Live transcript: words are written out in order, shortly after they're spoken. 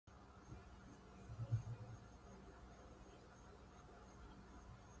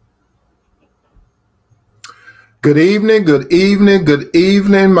Good evening, good evening, good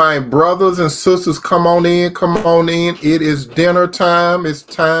evening, my brothers and sisters. Come on in, come on in. It is dinner time. It's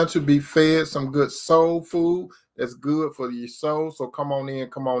time to be fed some good soul food that's good for your soul. So come on in,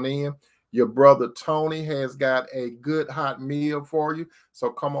 come on in. Your brother Tony has got a good hot meal for you.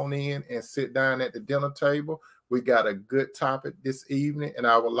 So come on in and sit down at the dinner table. We got a good topic this evening, and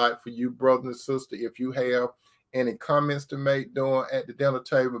I would like for you, brothers and sisters, if you have any comments to make during at the dinner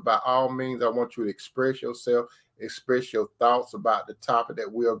table, by all means, I want you to express yourself. Express your thoughts about the topic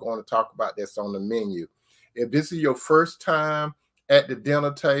that we are going to talk about that's on the menu. If this is your first time at the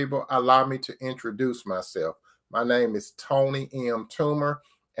dinner table, allow me to introduce myself. My name is Tony M. Toomer,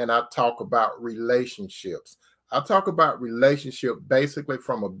 and I talk about relationships. I talk about relationship basically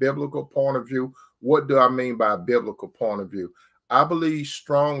from a biblical point of view. What do I mean by a biblical point of view? I believe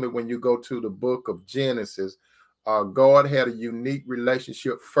strongly when you go to the book of Genesis, God had a unique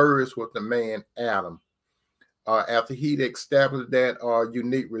relationship first with the man Adam. After he'd established that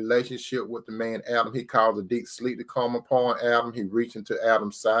unique relationship with the man Adam, he caused a deep sleep to come upon Adam. He reached into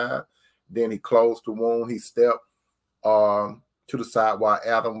Adam's side. Then he closed the wound. He stepped to the side while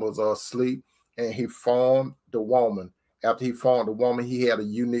Adam was asleep, and he formed the woman. After he formed the woman, he had a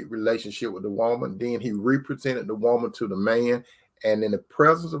unique relationship with the woman. Then he represented the woman to the man. And in the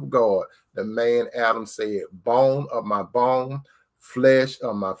presence of God, the man Adam said, "Bone of my bone, flesh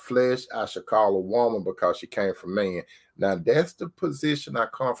of my flesh, I shall call a woman because she came from man." Now, that's the position I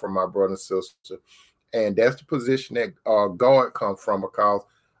come from, my brother and sister. And that's the position that God come from, because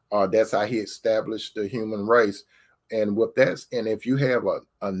that's how he established the human race. And with that, and if you have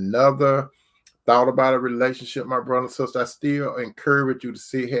another thought about a relationship, my brother and sister, I still encourage you to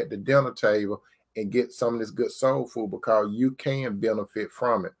sit at the dinner table and get some of this good soul food, because you can benefit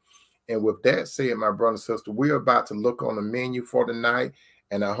from it. And with that said, my brother and sister, we're about to look on the menu for tonight,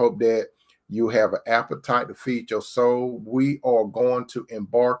 and I hope that you have an appetite to feed your soul. We are going to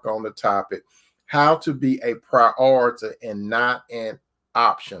embark on the topic, how to be a priority and not an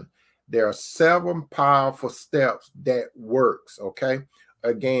option. There are 7 powerful steps that works, okay?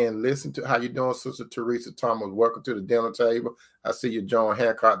 Again, listen to how you doing, Sister Teresa Thomas. Welcome to the dinner table. I see you, John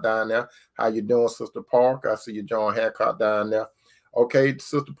Hancock, down there. How you doing, Sister Park? I see you, John Hancock, down there. Okay,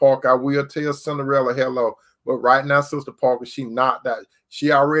 Sister Parker, I will tell Cinderella hello. But right now, Sister Parker, she not that.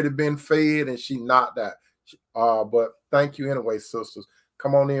 She already been fed, and she not that. But thank you anyway, sisters.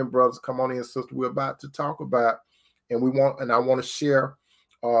 Come on in, brothers. Come on in, sister. We're about to talk about, and I want to share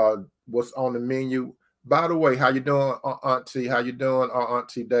what's on the menu. By the way, how you doing, Auntie? How you doing,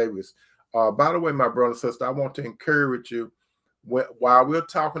 Auntie Davis? By the way, my brother and sister, I want to encourage you, while we're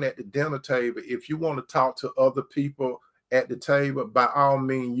talking at the dinner table, if you want to talk to other people at the table, by all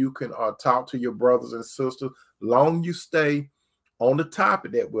means, you can talk to your brothers and sisters, long you stay on the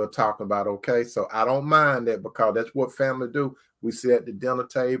topic that we're talking about, okay? So I don't mind that, because that's what family do. We sit at the dinner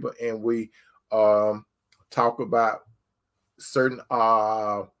table and we talk about certain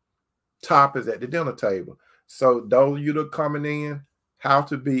topics at the dinner table. So those of you that are coming in, how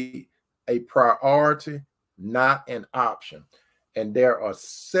to be a priority, not an option. And there are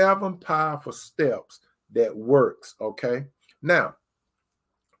 7 powerful steps that works, okay? Now,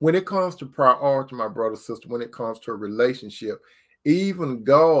 when it comes to priority, my brother, sister, when it comes to a relationship, even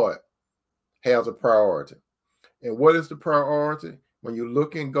God has a priority. And what is the priority? When you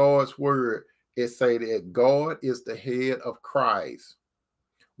look in God's word, it say that God is the head of Christ,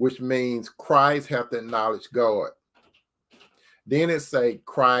 which means Christ have to acknowledge God. Then it say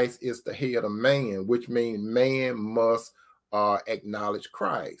Christ is the head of man, which means man must acknowledge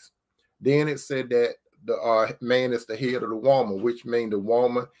Christ. Then it said that the man is the head of the woman, which means the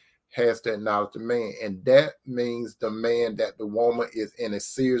woman has to acknowledge the man. And that means the man that the woman is in a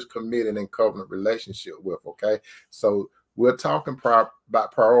serious, committed, and covenant relationship with, okay? So we're talking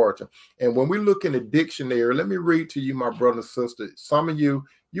about priority. And when we look in the dictionary, let me read to you, my brother and sister. Some of you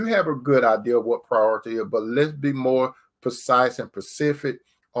have a good idea of what priority is, but let's be more precise and specific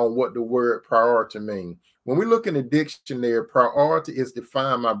on what the word priority means. When we look in the dictionary, priority is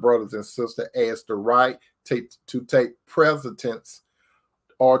defined, my brothers and sisters, as the right to take precedence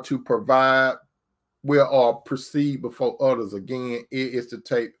or to provide or proceed before others. Again, it is to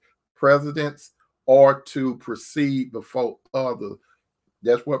take precedence or to proceed before others.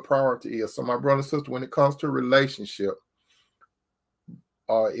 That's what priority is. So my brother and sister, when it comes to a relationship,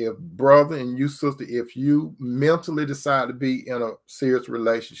 if brother and you sister, if you mentally decide to be in a serious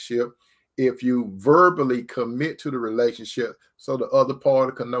relationship, if you verbally commit to the relationship so the other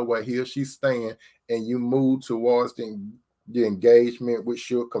party can know where he or she stand, and you move towards the engagement, which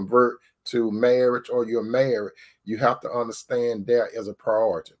should convert to marriage, or you're married, you have to understand that as a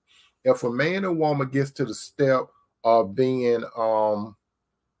priority. If a man and woman gets to the step of being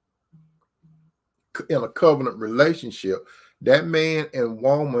in a covenant relationship, that man and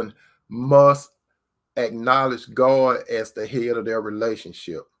woman must acknowledge God as the head of their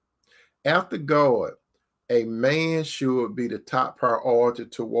relationship. After God, a man should be the top priority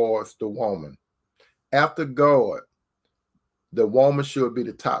towards the woman. After God, the woman should be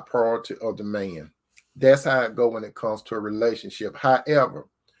the top priority of the man. That's how it goes when it comes to a relationship. However,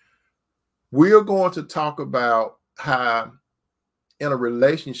 we're going to talk about how in a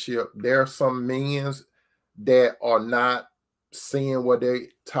relationship, there are some men that are not seeing where they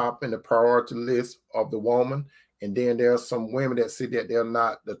top in the priority list of the woman. And then there are some women that see that they're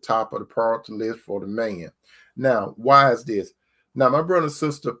not the top of the priority list for the man. Now, why is this? Now, my brother and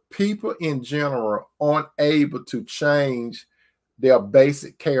sister, people in general aren't able to change their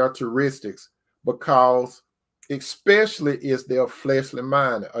basic characteristics because especially is their fleshly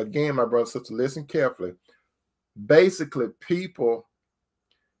mind. Again, my brother and sister, listen carefully. Basically, people,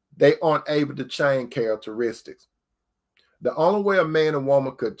 they aren't able to change characteristics. The only way a man and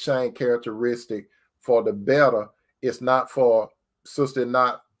woman could change characteristic for the better is not for, sister,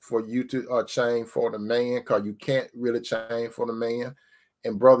 not for you to change for the man, because you can't really change for the man.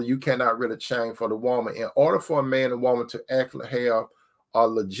 And brother, you cannot really change for the woman. In order for a man and woman to actually have a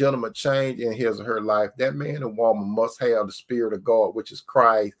legitimate change in his or her life, that man and woman must have the Spirit of God, which is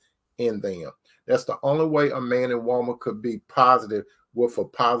Christ, in them. That's the only way a man and woman could be positive with a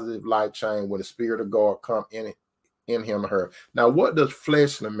positive life change, when the Spirit of God come in him or her. Now, what does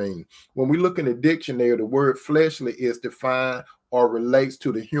fleshly mean? When we look in the dictionary, the word fleshly is defined or relates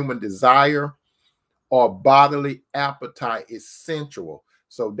to the human desire or bodily appetite, is sensual.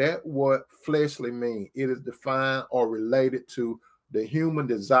 So that what fleshly means. It is defined or related to the human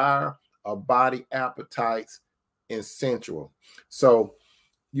desire or body appetites and sensual. So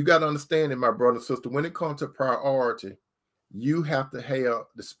you got to understand it, my brother and sister, when it comes to priority, you have to have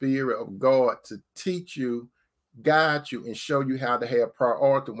the Spirit of God to teach you, guide you, and show you how to have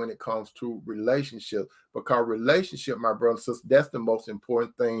priority when it comes to relationship. Because relationship, my brother and sister, that's the most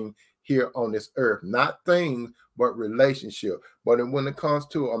important thing here on this earth. Not things, but relationship. But when it comes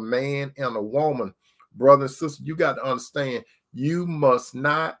to a man and a woman, brother and sister, you got to understand, you must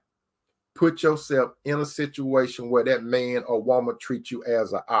not put yourself in a situation where that man or woman treats you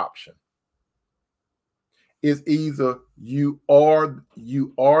as an option. It's either you are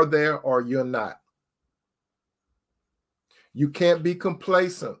there or you're not. You can't be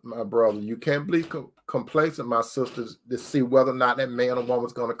complacent, my brother. You can't be complacent, my sisters, to see whether or not that man or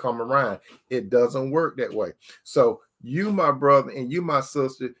woman's going to come around. It doesn't work that way. So you, my brother, and you, my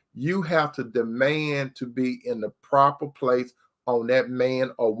sister, you have to demand to be in the proper place on that man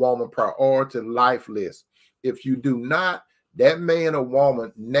or woman priority life list. If you do not, that man or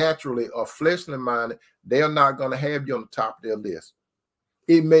woman naturally or fleshly minded, they're not going to have you on the top of their list.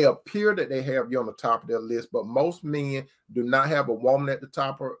 It may appear that they have you on the top of their list, but most men do not have a woman at the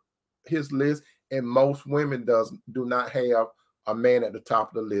top of his list, and most women do not have a man at the top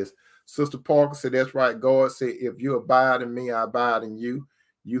of the list. Sister Parker said, that's right. God said, if you abide in me, I abide in you.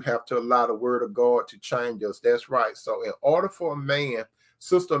 You have to allow the word of God to change us. That's right. So in order for a man,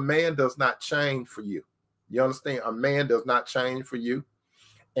 sister, a man does not change for you. You understand? A man does not change for you.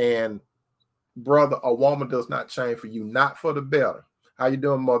 And brother, a woman does not change for you, not for the better. How you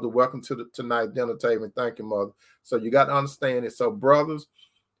doing, mother? Welcome to tonight's dinner table. Thank you, mother. So you got to understand it. So brothers,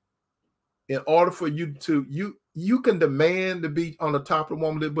 in order for you to, you can demand to be on the top of the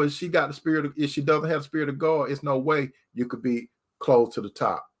woman, but if she got the Spirit of, if she doesn't have the Spirit of God, it's no way you could be close to the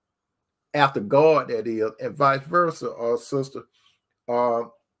top. After God, that is, and vice versa, sister.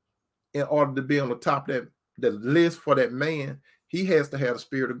 In order to be on the top of the list for that man, he has to have the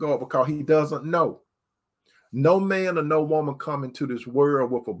Spirit of God, because he doesn't know. No man or no woman come into this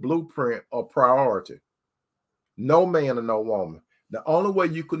world with a blueprint or priority. No man or no woman. The only way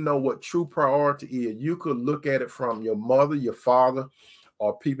you could know what true priority is, you could look at it from your mother, your father,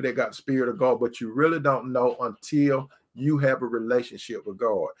 or people that got the Spirit of God, but you really don't know until you have a relationship with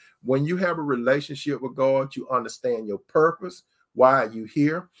God. When you have a relationship with God, you understand your purpose, why are you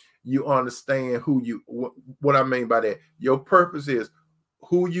here. You understand what I mean by that. Your purpose is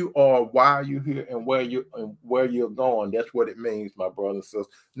who you are, why are you here, and where you're going. That's what it means, my brothers and sisters.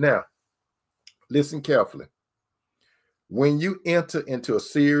 Now, listen carefully. When you enter into a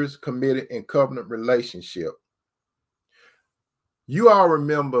serious, committed, and covenant relationship, you all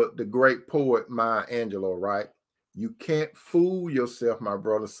remember the great poet Maya Angelou, right? You can't fool yourself, my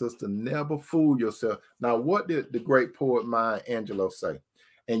brother and sister. Never fool yourself. Now, what did the great poet Maya Angelou say?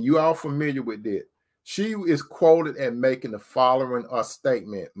 And you all familiar with it. She is quoted as making the following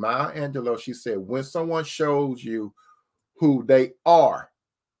statement. Maya Angelou, she said, when someone shows you who they are,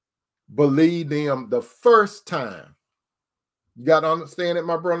 believe them the first time. You got to understand it,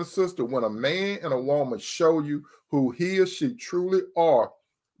 my brother and sister. When a man and a woman show you who he or she truly are,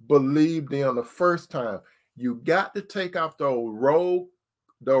 believe them the first time. You got to take off the rose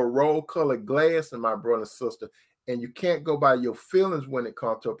colored glasses, my brother and sister, and you can't go by your feelings when it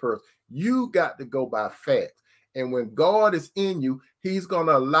comes to a person. You got to go by facts. And when God is in you, he's going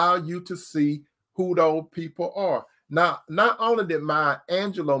to allow you to see who those people are. Now, not only did Maya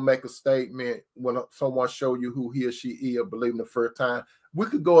Angelou make a statement when someone show you who he or she is, believing the first time, we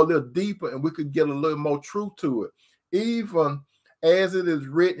could go a little deeper and we could get a little more truth to it. Even as it is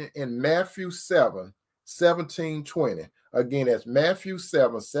written in Matthew 7, 17, 20. Again, that's Matthew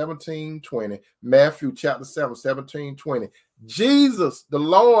 7, 17, 20. Matthew chapter 7, 17, 20. Jesus, the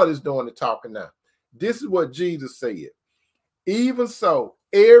Lord, is doing the talking now. This is what Jesus said. Even so,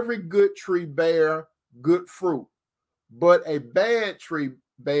 every good tree bears good fruit, but a bad tree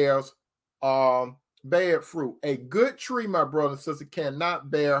bears bad fruit. A good tree, my brother and sister, cannot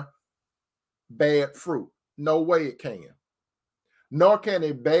bear bad fruit. No way it can. Nor can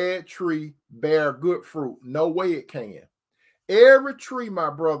a bad tree bear good fruit. No way it can. Every tree, my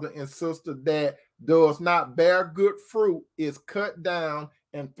brother and sister, that does not bear good fruit is cut down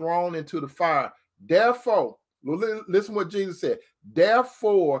and thrown into the fire. Therefore, listen what Jesus said.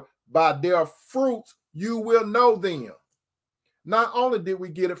 Therefore, by their fruits, you will know them. Not only did we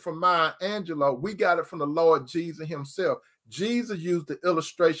get it from Maya Angelou, we got it from the Lord Jesus himself. Jesus used the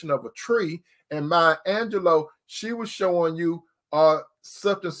illustration of a tree, and Maya Angelou, she was showing you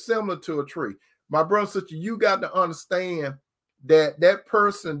something similar to a tree. My brother and sister, you got to understand that that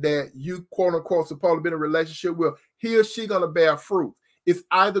person that you quote unquote supposed to be in a relationship with, he or she gonna bear fruit. It's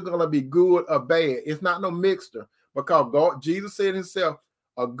either gonna be good or bad. It's not no mixture, because Jesus said himself,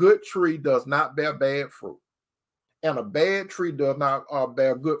 a good tree does not bear bad fruit, and a bad tree does not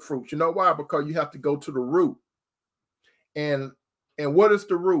bear good fruit. You know why? Because you have to go to the root. And what is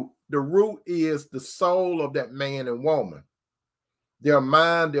the root? The root is the soul of that man and woman. Their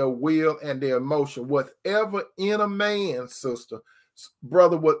mind, their will, and their emotion. Whatever in a man, sister,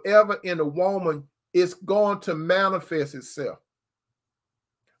 brother, whatever in a woman, it's going to manifest itself.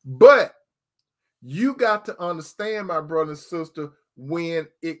 But you got to understand, my brother and sister, when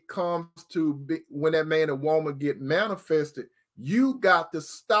it comes to when that man and woman get manifested, you got to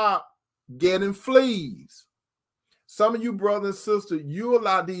stop getting fleas. Some of you brothers and sisters, you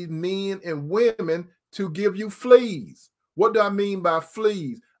allow these men and women to give you fleas. What do I mean by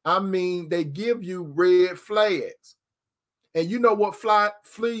fleas? I mean they give you red flags. And you know what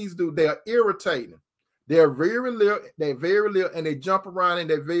fleas do? They're irritating. They're very little, and they jump around, and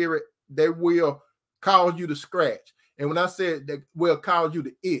they will cause you to scratch. And when I said they will cause you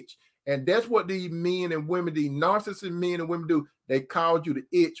to itch, and that's what these men and women, these narcissistic men and women do. They cause you to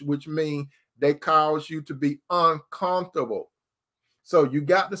itch, which means they cause you to be uncomfortable. So you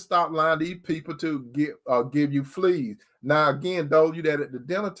got to stop allowing these people to give you fleas. Now, again, those of you that are at the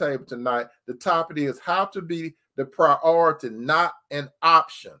dinner table tonight, the topic is how to be the priority, not an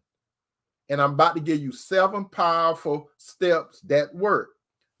option. And I'm about to give you 7 powerful steps that work.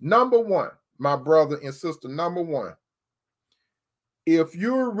 Number 1, my brother and sister, number 1, if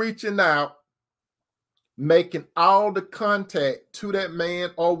you're reaching out, making all the contact to that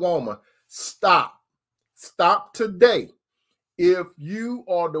man or woman, stop. Stop today. If you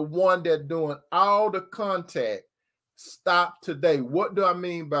are the one that's doing all the contact, stop today. What do I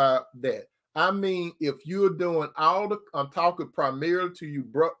mean by that? I mean, if you're doing I'm talking primarily to you,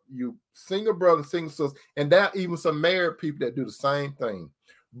 you single brothers, single sisters, and there are even some married people that do the same thing.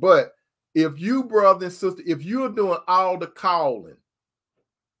 But if you, brother and sister, if you're doing all the calling,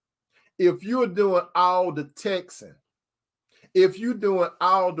 if you're doing all the texting, if you're doing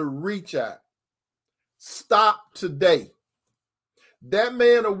all the reach out, stop today. That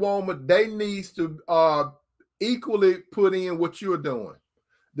man or woman, they needs to equally put in what you're doing.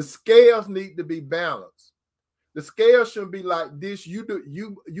 The scales need to be balanced. The scale shouldn't be like this.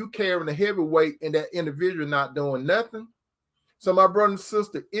 You carrying a heavy weight and that individual not doing nothing. So my brother and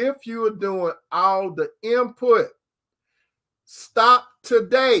sister, if you are doing all the input, stop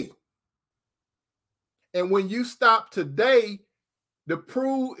today. And when you stop today, to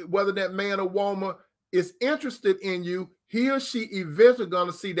prove whether that man or woman is interested in you, he or she eventually going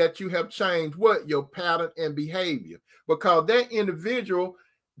to see that you have changed what? Your pattern and behavior. Because that individual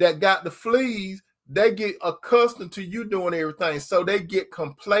that got the fleas, they get accustomed to you doing everything. So they get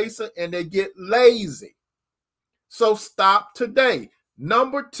complacent and they get lazy. So stop today.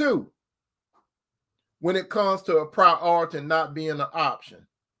 Number 2, when it comes to a priority not being an option.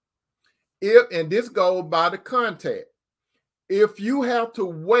 And this goes by the contact. If you have to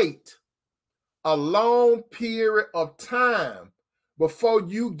wait a long period of time before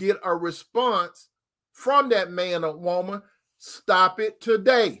you get a response from that man or woman, stop it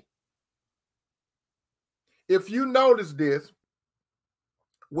today. If you notice this,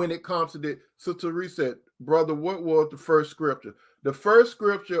 when it comes to this, Sister Teresa, brother, what was the first scripture? The first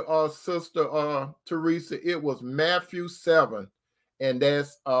scripture, Sister Teresa, it was Matthew 7, and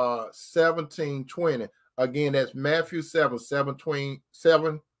that's 17:20. Again, that's Matthew 7, 7:20,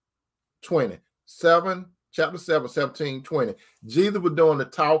 7:20. 7, chapter 7, 17:20. Jesus was doing the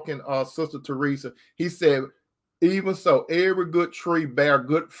talking, Sister Teresa. He said, even so, every good tree bear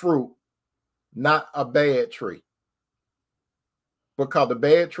good fruit, not a bad tree. Because the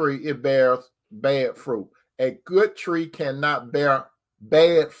bad tree, it bears bad fruit. A good tree cannot bear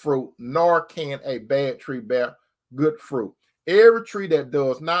bad fruit, nor can a bad tree bear good fruit. Every tree that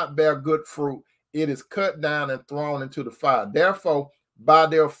does not bear good fruit, it is cut down and thrown into the fire. Therefore, by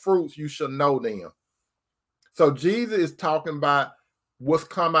their fruits you shall know them. So Jesus is talking about what's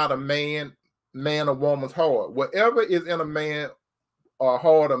come out of man or woman's heart. Whatever is in a man or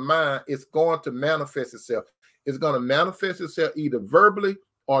heart or mind, it's going to manifest itself. It's going to manifest itself either verbally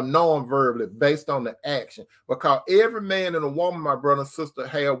or non-verbally based on the action. Because every man and a woman, my brother and sister,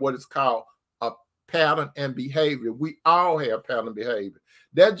 have what is called a pattern and behavior. We all have pattern and behavior.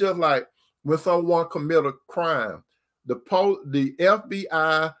 That's just like when someone commit a crime. The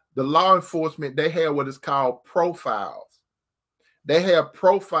FBI, the law enforcement, they have what is called profiles. They have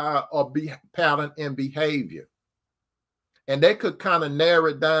profile of pattern and behavior. And they could kind of narrow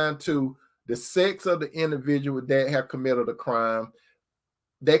it down to the sex of the individual that have committed a crime.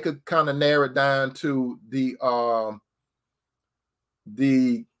 They could kind of narrow it down to the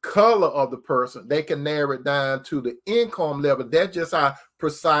color of the person. They can narrow it down to the income level. That's just how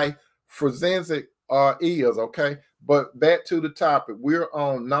precise forensic is, okay? But back to the topic. We're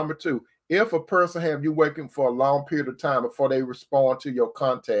on number 2. If a person have you waiting for a long period of time before they respond to your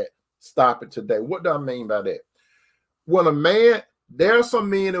contact, stop it today. What do I mean by that? When a man, there are some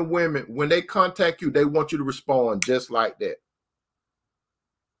men and women, when they contact you, they want you to respond just like that.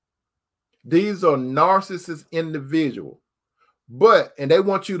 These are narcissist individuals. And they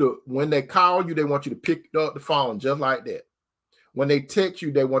want you to, when they call you, they want you to pick up the phone just like that. When they text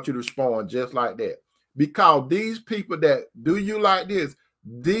you, they want you to respond just like that. Because these people that do you like this,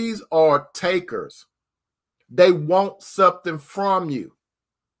 these are takers. They want something from you.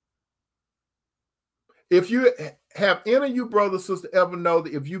 If you have any of you brothers, sisters ever know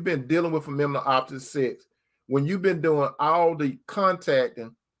that if you've been dealing with a member of opposite sex, when you've been doing all the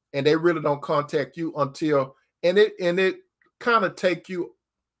contacting and they really don't contact you until, and it kind of take you,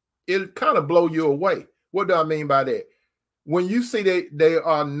 it kind of blow you away. What do I mean by that? When you see they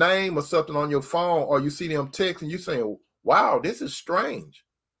name or something on your phone, or you see them text and you saying, wow, this is strange.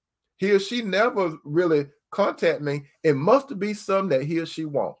 He or she never really contact me. It must be something that he or she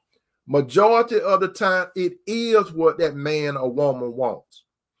wants. Majority of the time, it is what that man or woman wants.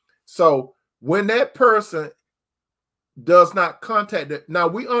 So when that person does not contact it, now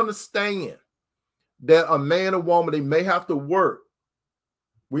we understand that a man or woman, they may have to work.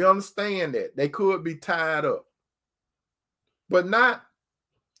 We understand that. They could be tied up. But not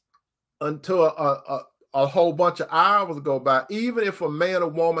until a whole bunch of hours go by. Even if a man or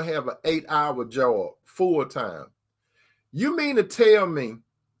woman have an 8-hour job, full time. You mean to tell me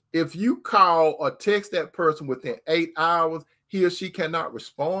if you call or text that person within 8 hours, he or she cannot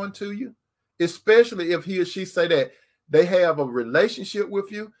respond to you? Especially if he or she say that they have a relationship with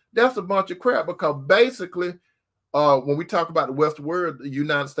you? That's a bunch of crap, because basically, when we talk about the Western world, the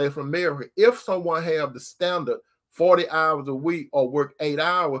United States of America, if someone have the standard 40 hours a week or work 8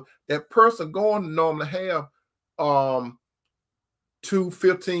 hours, that person going to normally have 2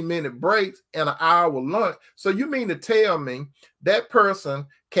 15-minute breaks and an hour lunch. So you mean to tell me that person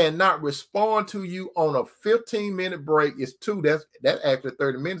cannot respond to you on a 15-minute break? It's 2, that's actually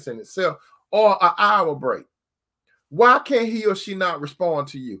 30 minutes in itself, or an hour break. Why can't he or she not respond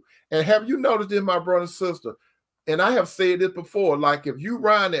to you? And have you noticed this, my brother and sister? And I have said this before, like if you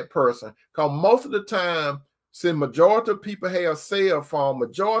ride that person, because most of the time, since majority of people have cell phone,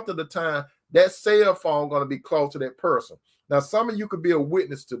 majority of the time, that cell phone going to be close to that person. Now, some of you could be a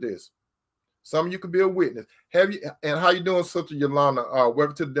witness to this. Some of you could be a witness. Have you? And how you doing, Sister Yolanda?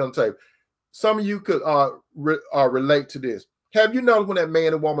 Welcome to the dinner table. Some of you could relate to this. Have you noticed when that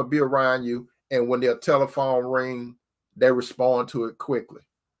man and woman be around you, and when their telephone ring, they respond to it quickly?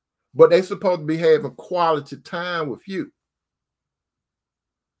 But they supposed to be having quality time with you.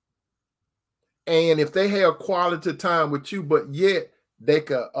 And if they have quality time with you, but yet they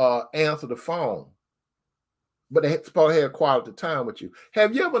could answer the phone, but they supposed to have quality time with you.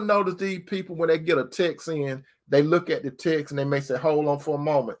 Have you ever noticed these people when they get a text in, they look at the text and they may say, hold on for a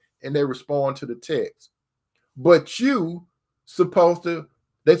moment, and they respond to the text. But they supposed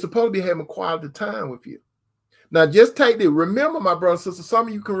to be having quality time with you. Now, just take this. Remember, my brother and sister, some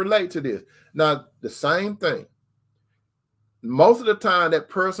of you can relate to this. Now, the same thing. Most of the time, that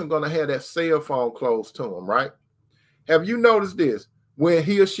person going to have that cell phone close to them, right? Have you noticed this? When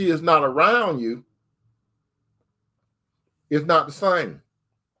he or she is not around you, it's not the same.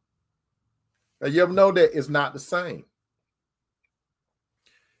 Now, you ever know that it's not the same?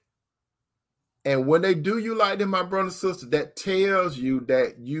 And when they do you like that, my brother and sister, that tells you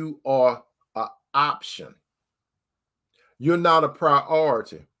that you are an option. You're not a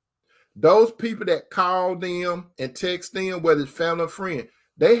priority. Those people that call them and text them, whether it's family or friend,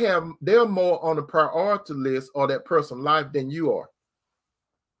 they're more on the priority list or that person's life than you are.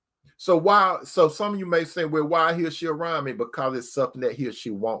 So some of you may say, well, why he or she around me? Because it's something that he or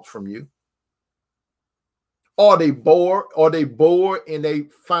she wants from you. Are they bored and they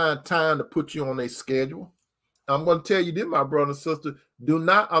find time to put you on their schedule? I'm going to tell you this, my brother and sister, do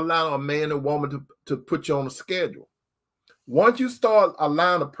not allow a man and woman to put you on a schedule. Once you start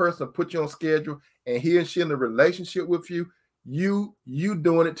allowing a person to put you on schedule and he and she in a relationship with you, you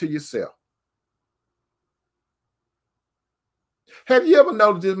doing it to yourself. Have you ever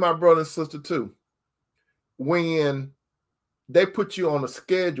noticed this, my brother and sister, too? When they put you on a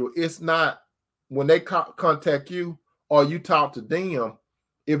schedule, it's not when they contact you or you talk to them.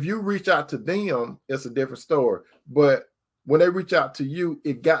 If you reach out to them, it's a different story. But when they reach out to you,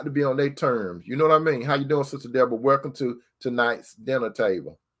 it got to be on their terms. You know what I mean? How you doing, Sister Deborah? Welcome to tonight's dinner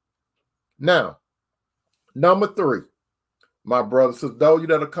table. Now, number 3, my brothers, so those of you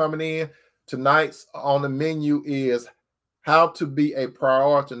that are coming in, tonight's on the menu is how to be a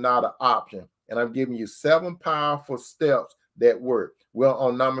priority, not an option. And I'm giving you 7 powerful steps that work. Well,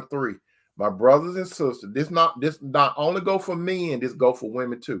 on number 3, my brothers and sisters, this not only go for men, this go for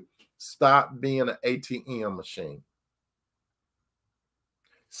women too. Stop being an ATM machine.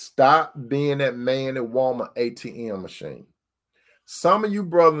 Stop being that man and woman ATM machine. Some of you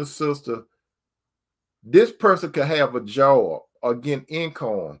brothers and sisters, this person could have a job or get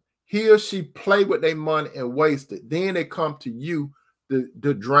income. He or she play with their money and waste it. Then they come to you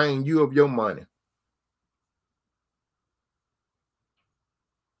to drain you of your money.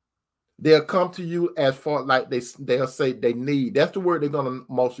 They'll come to you as far like they'll say they need. That's the word they're gonna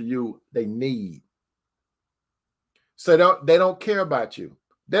most of you they need. So they don't care about you.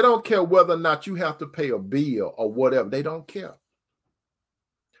 They don't care whether or not you have to pay a bill or whatever. They don't care.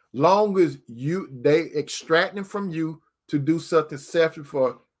 Long as they extracting from you to do something selfish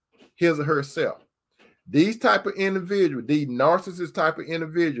for his or herself. These type of individuals, these narcissist type of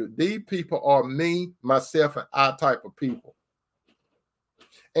individuals, these people are me, myself, and I type of people.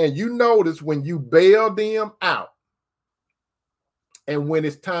 And you notice when you bail them out, and when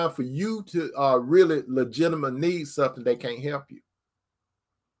it's time for you to really legitimately need something, they can't help you.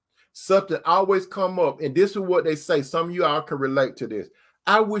 Something always come up, and this is what they say. Some of you all can relate to this.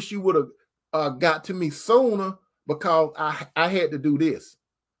 I wish you would have got to me sooner because I had to do this.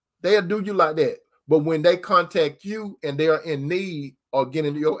 They'll do you like that. But when they contact you and they're in need or get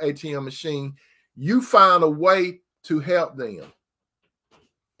into your ATM machine, you find a way to help them,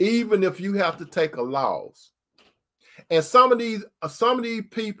 even if you have to take a loss. And some of these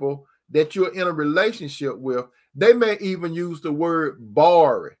people that you're in a relationship with, they may even use the word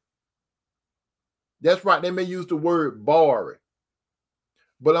borrow. That's right. They may use the word borrow.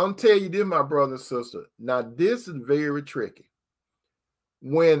 But I'm telling you this, my brother and sister. Now, this is very tricky.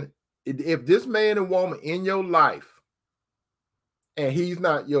 If this man and woman in your life and he's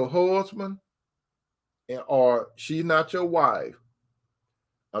not your husband or she's not your wife,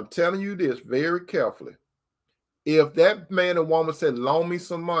 I'm telling you this very carefully. If that man and woman said, loan me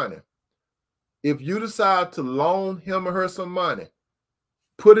some money, if you decide to loan him or her some money,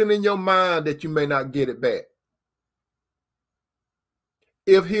 put it in your mind that you may not get it back.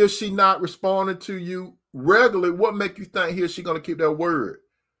 If he or she not responding to you regularly, what make you think he or she going to keep that word?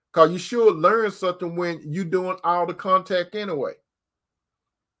 Because you should learn something when you're doing all the contact anyway.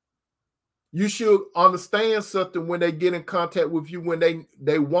 You should understand something when they get in contact with you, when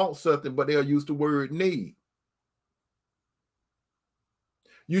they want something, but they'll use the word need.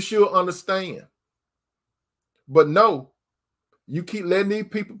 You should understand. But no, you keep letting these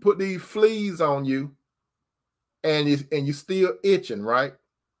people put these fleas on you, and you still itching, right?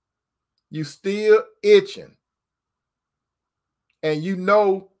 You still itching. And you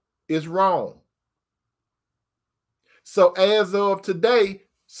know it's wrong. So as of today,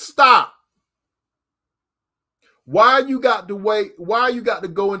 stop. Why you got to wait? Why you got to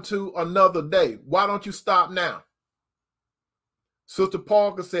go into another day? Why don't you stop now? Sister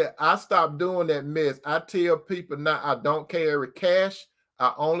Parker said, I stopped doing that mess. I tell people now I don't carry cash.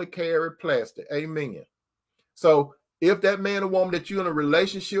 I only carry plastic. Amen. So if that man or woman that you're in a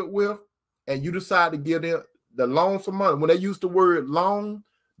relationship with and you decide to give them the loan some money, when they use the word loan,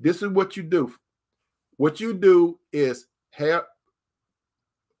 this is what you do. What you do is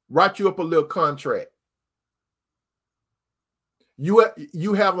write you up a little contract.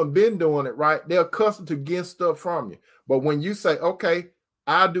 You haven't been doing it, right? They're accustomed to getting stuff from you. But when you say, okay,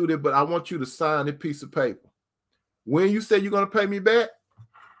 I'll do this, but I want you to sign a piece of paper. When you say you're going to pay me back,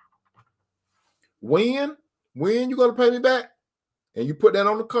 when you're going to pay me back, and you put that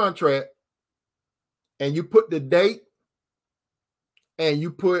on the contract, and you put the date, and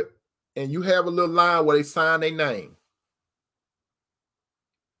you have a little line where they sign their name.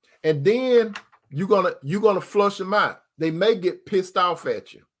 And then you're gonna flush them out. They may get pissed off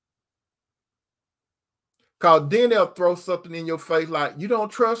at you. Because then they'll throw something in your face like, you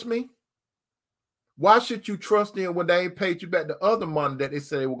don't trust me? Why should you trust them when they ain't paid you back the other money that they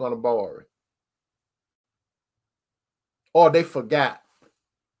said they were going to borrow? Or they forgot.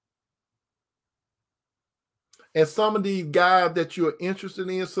 And some of these guys that you're interested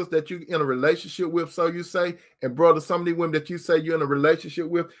in, sisters that you're in a relationship with, so you say, and brother, some of these women that you say you're in a relationship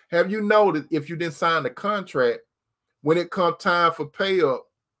with, have you noticed if you didn't sign the contract, when it comes time for pay up,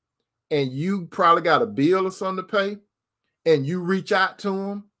 and you probably got a bill or something to pay, and you reach out to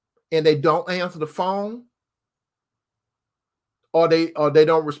them, and they don't answer the phone, or they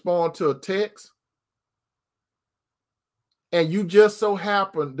don't respond to a text, and you just so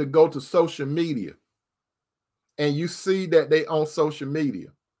happen to go to social media, and you see that they on social media,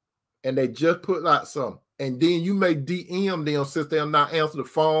 and they just put out something, and then you may DM them since they'll not answer the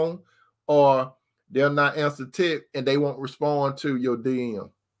phone, or they'll not answer text, and they won't respond to your DM.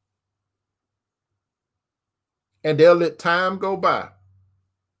 And they'll let time go by.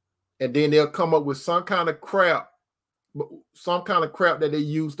 And then they'll come up with some kind of crap that they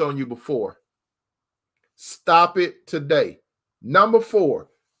used on you before. Stop it today. Number 4,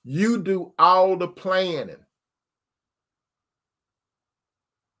 you do all the planning.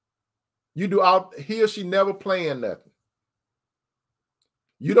 You do all, he or she never planned nothing.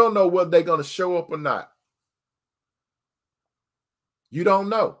 You don't know whether they're going to show up or not. You don't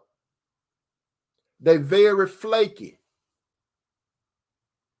know. They're very flaky.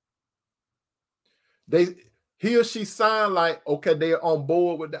 He or she sound like, okay, they're on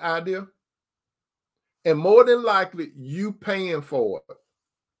board with the idea. And more than likely, you paying for it.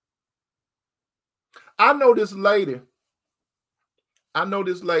 I know this lady,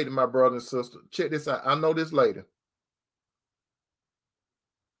 my brother and sister. Check this out. I know this lady.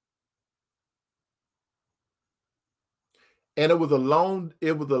 And it was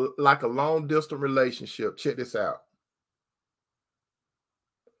like a long distance relationship. Check this out.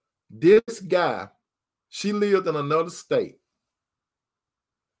 This guy, she lived in another state.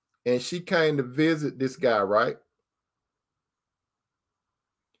 And she came to visit this guy, right?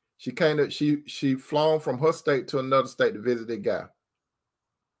 She flown from her state to another state to visit the guy.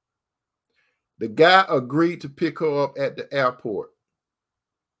 The guy agreed to pick her up at the airport.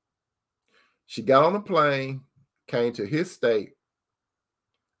 She got on a plane, came to his state.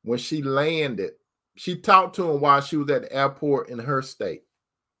 When she landed, she talked to him while she was at the airport in her state.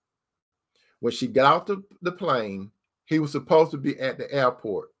 When she got off the plane, he was supposed to be at the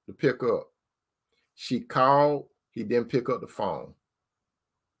airport to pick up. She called, he didn't pick up the phone.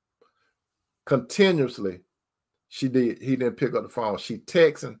 Continuously, he didn't pick up the phone. She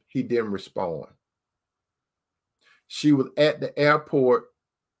texted him, he didn't respond. She was at the airport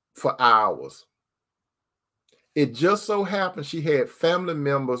for hours. It just so happened she had family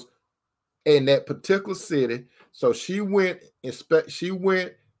members in that particular city. So she went and spent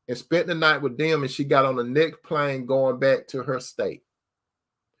the night with them, and she got on the next plane going back to her state.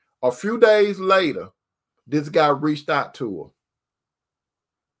 A few days later, this guy reached out to her.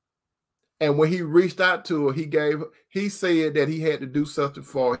 And when he reached out to her, he said that he had to do something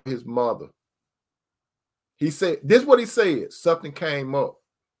for his mother. He said, this is what he said. Something came up.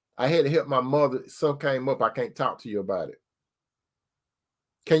 I had to help my mother. Something came up. I can't talk to you about it.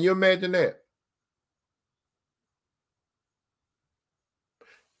 Can you imagine that?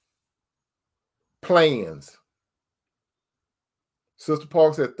 Plans. Sister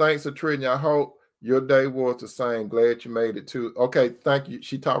Park said, thanks, Trini. I hope your day was the same. Glad you made it too. Okay, thank you.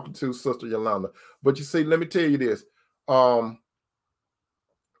 She talking to Sister Yolanda. But you see, let me tell you this.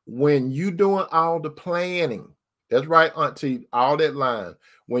 When you doing all the planning, That's right, Auntie, all that line.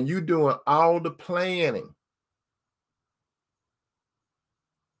 When you doing all the planning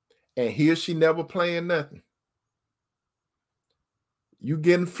and here she never playing nothing, you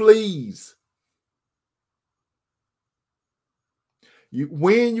getting fleas.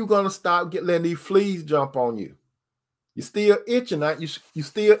 When you gonna stop letting these fleas jump on you? You still itching, right? You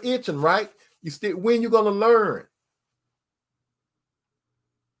still itching, right? When you gonna learn?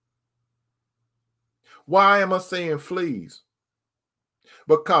 Why am I saying fleas?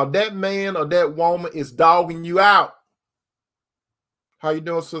 Because that man or that woman is dogging you out. How you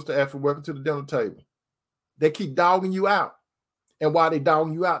doing, Sister Effie? Welcome to the dinner table. They keep dogging you out. And while they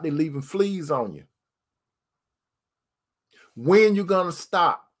dogging you out, they're leaving fleas on you. When you gonna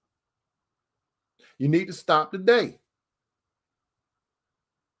stop? You need to stop today.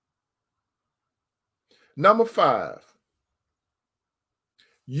 Number 5,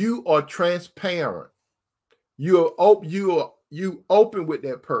 you are transparent. You open with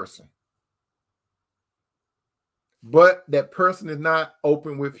that person, but that person is not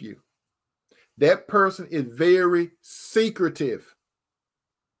open with you. That person is very secretive.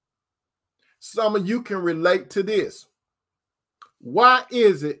 Some of you can relate to this. Why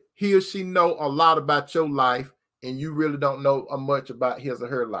is it he or she know a lot about your life and you really don't know much about his or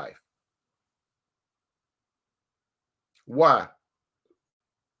her life? Why?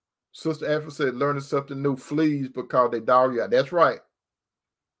 Sister Effie said learning something new, fleas because they dog you out. That's right.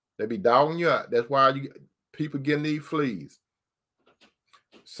 They be dogging you out. That's why people getting these fleas.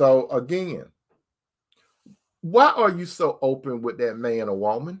 So again, why are you so open with that man or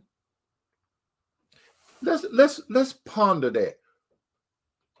woman? Let's ponder that.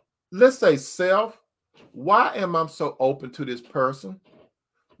 Let's say self, why am I so open to this person?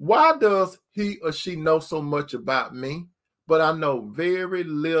 Why does he or she know so much about me, but I know very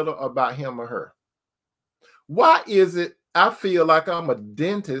little about him or her? Why is it I feel like I'm a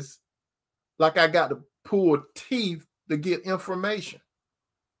dentist, like I got to pull teeth to get information?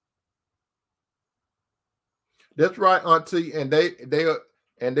 That's right, Auntie, and they'll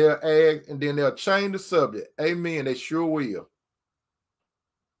ask, and then they'll change the subject. Amen. They sure will.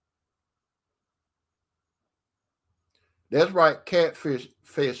 That's right,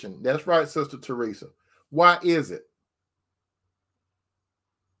 fishing. That's right, Sister Teresa. Why is it?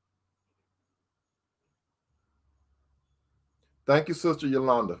 Thank you, Sister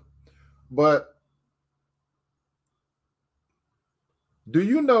Yolanda. But do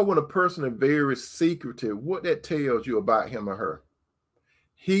you know when a person is very secretive, what that tells you about him or her?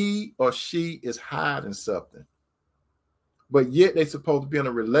 He or she is hiding something, but yet they're supposed to be in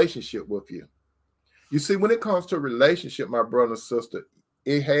a relationship with you. You see, when it comes to a relationship, my brother and sister,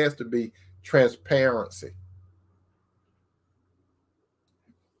 it has to be transparency.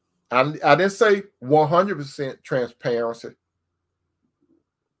 I didn't say 100% transparency,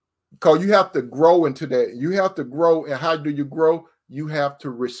 because you have to grow into that. You have to grow, and how do you grow? You have to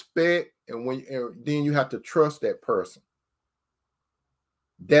respect, and then you have to trust that person.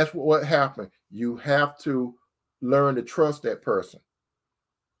 That's what happened. You have to learn to trust that person.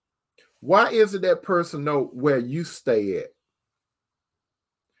 Why is it that person know where you stay at?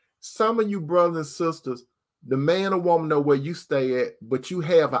 Some of you brothers and sisters, the man or woman know where you stay at, but you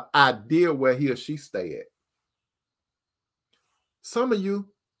have an idea where he or she stay at. Some of you,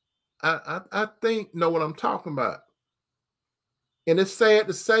 I think, know what I'm talking about. And it's sad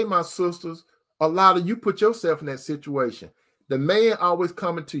to say, my sisters, a lot of you put yourself in that situation. The man always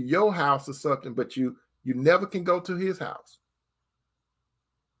coming to your house or something, but you never can go to his house.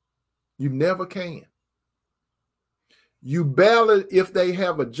 You never can. You barely, if they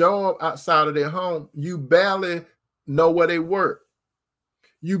have a job outside of their home, you barely know where they work.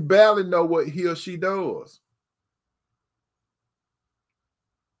 You barely know what he or she does.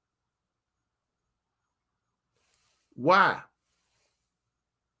 Why?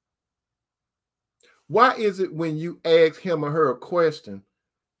 Why is it when you ask him or her a question,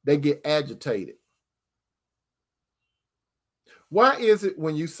 they get agitated? Why is it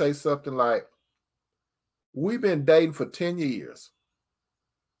when you say something like, we've been dating for 10 years.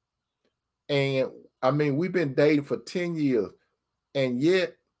 And I mean, we've been dating for 10 years. And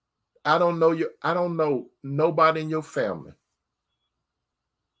yet I don't know nobody in your family.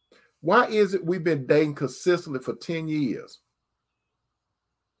 Why is it we've been dating consistently for 10 years?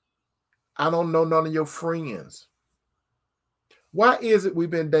 I don't know none of your friends. Why is it we've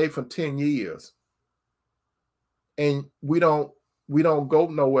been dating for 10 years? And we don't go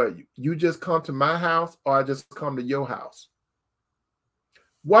nowhere. You just come to my house, or I just come to your house.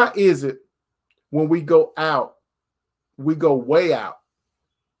 Why is it when we go out, we go way out?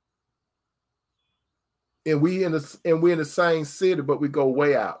 and we're in the same city, but we go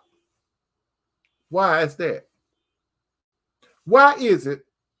way out. Why is that? Why is it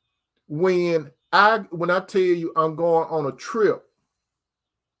when I tell you I'm going on a trip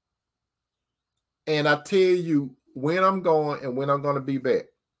and I tell you when I'm going and when I'm going to be back,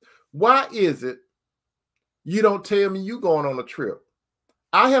 why is it you don't tell me you going on a trip?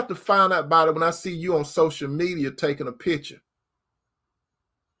 I have to find out about it when I see you on social media taking a picture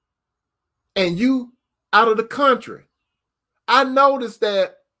and you out of the country. I noticed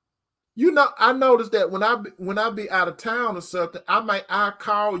that, I noticed that when I be out of town or something, I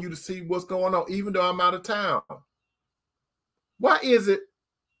call you to see what's going on, even though I'm out of town. Why is it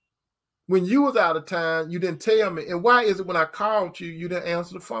when you was out of town, you didn't tell me? And why is it when I called you, you didn't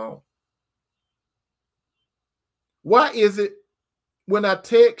answer the phone? Why is it when I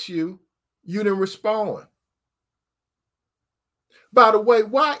text you, you didn't respond? By the way,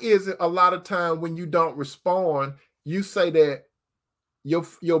 why is it a lot of time when you don't respond, you say that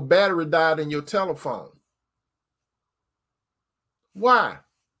your battery died in your telephone? Why?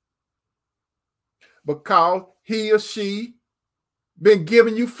 Because he or she been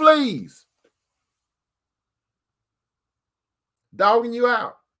giving you fleas, dogging you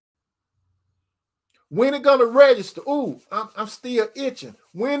out. When it gonna register? Ooh, I'm still itching.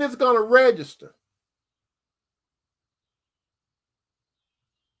 When it's gonna register?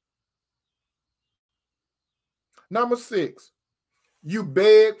 Number 6, you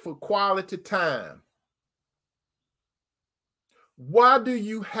beg for quality time. Why do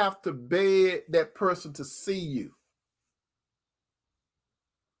you have to beg that person to see you?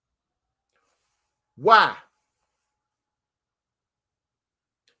 Why?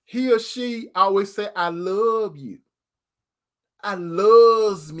 He or she always say, I love you. I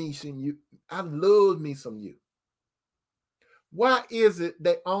loves me some you. I love me some you. Why is it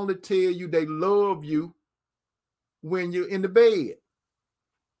they only tell you they love you when you're in the bed?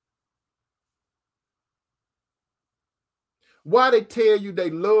 Why they tell you they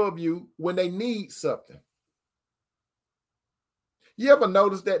love you when they need something? You ever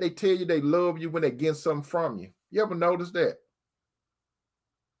notice that they tell you they love you when they get something from you? You ever notice that?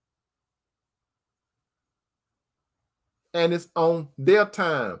 And it's on their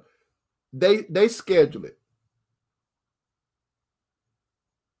time. They schedule it.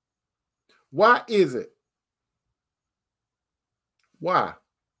 Why is it? Why?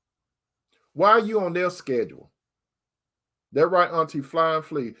 Why are you on their schedule? They're right, Auntie Flying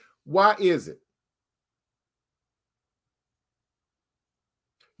Flea. Why is it?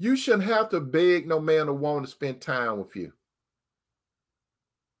 You shouldn't have to beg no man or woman to spend time with you.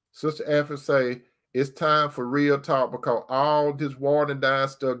 Sister Effie say, it's time for real talk because all this water and dying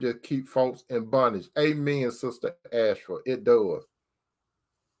stuff just keep folks in bondage. Amen, Sister Ashford. It does.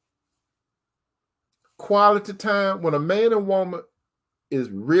 Quality time, when a man and woman is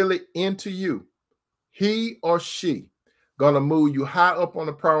really into you, he or she going to move you high up on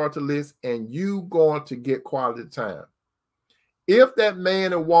the priority list and you going to get quality time. If that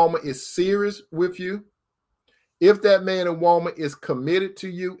man and woman is serious with you, if that man and woman is committed to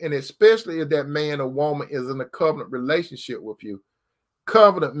you, and especially if that man or woman is in a covenant relationship with you,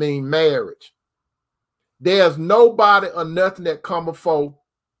 covenant means marriage. There's nobody or nothing that come before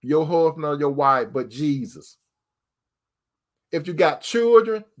your husband or your wife but Jesus. If you got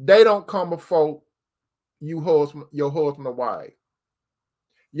children, they don't come before your husband or wife.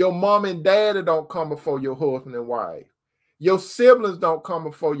 Your mom and daddy don't come before your husband and wife. Your siblings don't come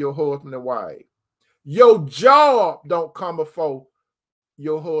before your husband and wife. Your job don't come before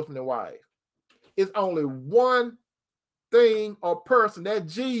your husband and wife. It's only one thing or person,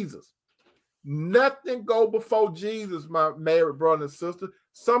 that's Jesus. Nothing go before Jesus, my married brother and sister.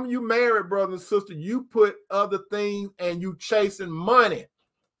 Some of you married brothers and sisters, you put other things and you chasing money.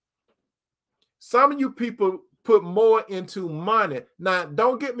 Some of you people put more into money. Now,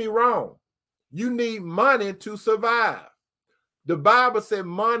 don't get me wrong. You need money to survive. The Bible said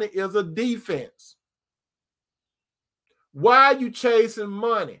money is a defense. Why are you chasing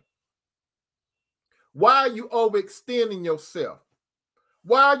money? Why are you overextending yourself?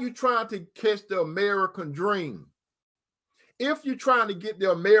 Why are you trying to catch the American dream? If you're trying to get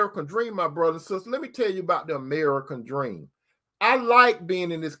the American dream, my brother and sister, let me tell you about the American dream. I like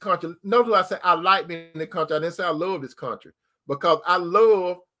being in this country. Notice I said I like being in the country. I didn't say I love this country because I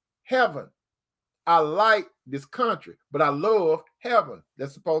love heaven. I like this country, but I love heaven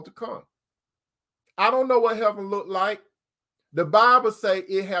that's supposed to come. I don't know what heaven looked like. The Bible say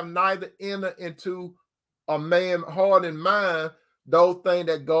it have neither entered into a man's heart and mind those things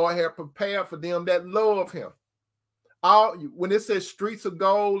that God had prepared for them that love him. When it says streets of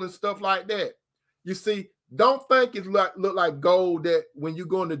gold and stuff like that, You see, don't think it look like gold that when you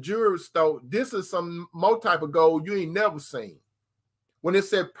go in the jewelry store, this is some more type of gold you ain't never seen. When it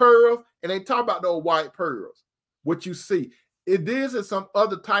said pearls, and they talk about those white pearls, what you see, it is some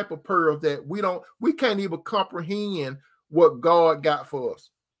other type of pearls that we can't even comprehend what God got for us.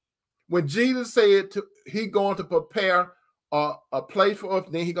 When Jesus said he going to prepare a place for us,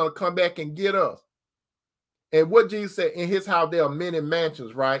 then he going to come back and get us. And what Jesus said, in his house there are many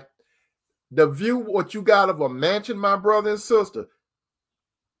mansions, right? The view what you got of a mansion, my brother and sister,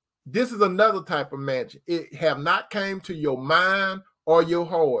 this is another type of mansion. It have not came to your mind or your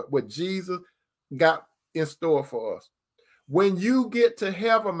heart what Jesus got in store for us. When you get to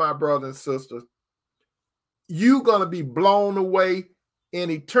heaven, my brother and sister, you're going to be blown away in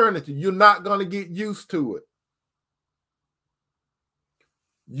eternity. You're not going to get used to it.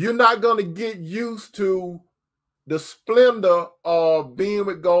 You're not going to get used to the splendor of being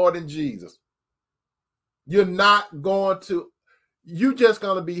with God and Jesus. You're not going to, you're just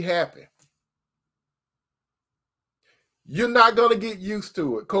going to be happy. You're not going to get used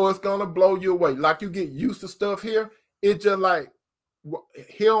to it because it's going to blow you away. Like you get used to stuff here, it's just like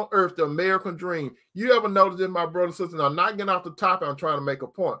here on earth, the American dream. You ever notice this, my brother and sister? I'm not getting off the topic, I'm trying to make a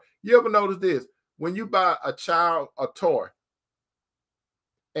point. You ever notice this? When you buy a child a toy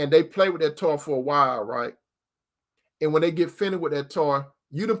and they play with that toy for a while, right? And when they get finished with that toy,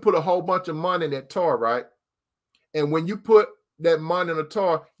 you done put a whole bunch of money in that toy, right? And when you put that money in a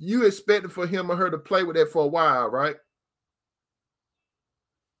toy, you expected for him or her to play with that for a while, right?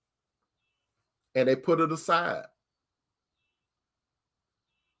 And they put it aside.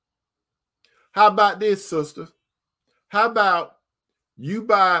 How about this, sister? How about you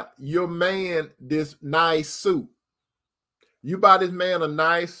buy your man this nice suit? You buy this man a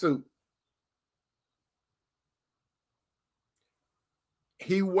nice suit.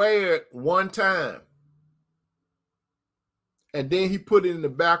 He wear it one time. And then he put it in the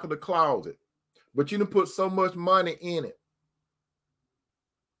back of the closet. But you didn't put so much money in it.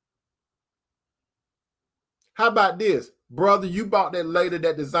 How about this? Brother, you bought that lady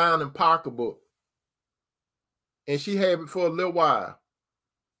that design and pocketbook. And she had it for a little while.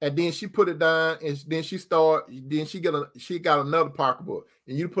 And then she put it down and then she got another pocketbook.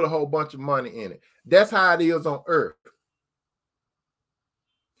 And you put a whole bunch of money in it. That's how it is on earth.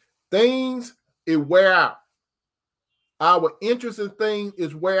 Things, it wear out. Our interest in things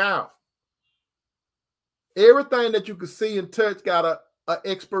is wear out. Everything that you can see and touch got a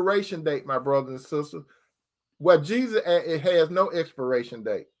expiration date, my brothers and sisters. Where Jesus, it has no expiration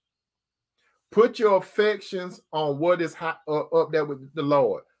date. Put your affections on what is up there with the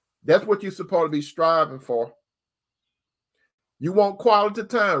Lord. That's what you're supposed to be striving for. You want quality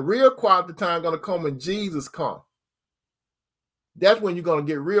time. Real quality time going to come when Jesus comes. That's when you're going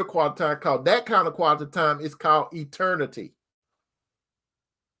to get real quality time, because that kind of quality time is called eternity.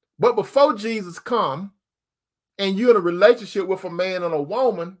 But before Jesus comes, and you're in a relationship with a man and a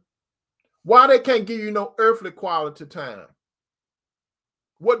woman, why they can't give you no earthly quality time?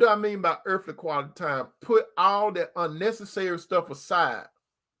 What do I mean by earthly quality time? Put all that unnecessary stuff aside.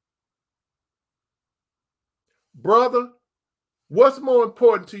 Brother, what's more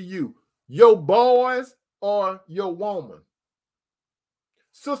important to you? Your boys or your woman?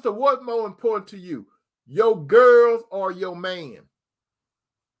 Sister, what's more important to you? Your girls or your man?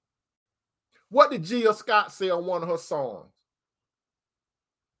 What did Jill Scott say on one of her songs?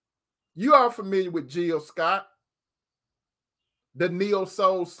 You are familiar with Jill Scott, the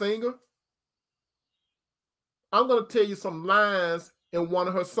neo-soul singer. I'm going to tell you some lines in one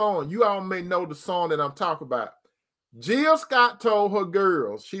of her songs. You all may know the song that I'm talking about. Jill Scott told her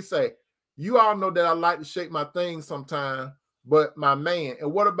girls, she said, you all know that I like to shake my things sometime, but my man.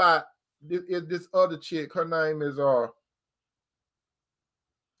 And what about this other chick? Her name is,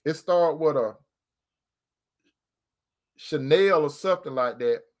 it started with a Chanel or something like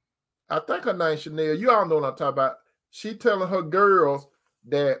that. I think her name's Chanel. You all know what I'm talking about. She telling her girls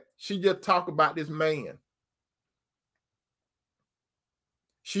that she just talk about this man.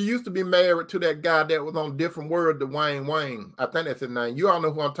 She used to be married to that guy that was on Different World, the Wayne. I think that's his name. You all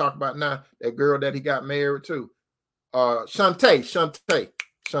know who I'm talking about now. That girl that he got married to. Shantae.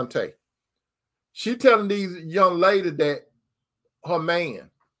 She telling these young ladies that her man.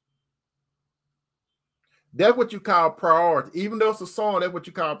 That's what you call priority. Even though it's a song, that's what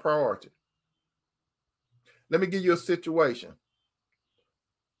you call priority. Let me give you a situation.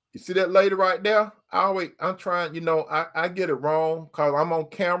 You see that lady right there? I'm trying, I get it wrong because I'm on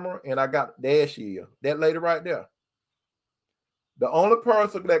camera and I got, there she is. That lady right there. The only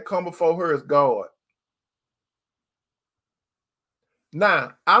person that come before her is God.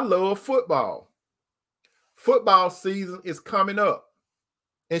 Now, I love football. football season is coming up,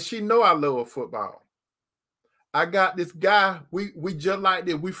 and she know I love football. I got this guy, we just like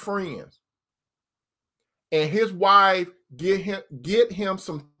this, we friends. And his wife get him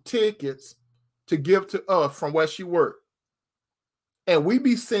some tickets to give to us from where she worked. And we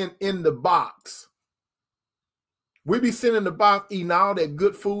be sitting in the box. We be sitting in the box eating all that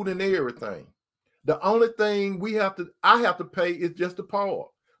good food and everything. The only thing I have to pay is just the park,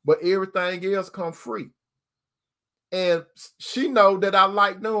 but everything else come free. And she know that I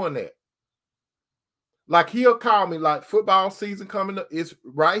like doing that. Like he'll call me like football season coming up. It's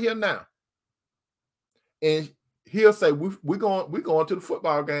right here now. And he'll say, we're going to the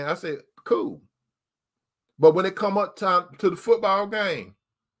football game. I said, cool. But when it come up time to the football game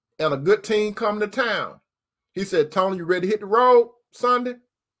and a good team come to town, he said, Tony, you ready to hit the road Sunday?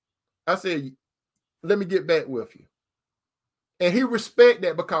 I said, let me get back with you. And he respect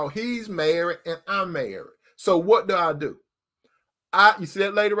that because he's married and I'm married. So what do? You see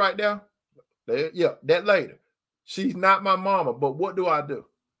that lady right there? Yeah, that lady. She's not my mama, but what do?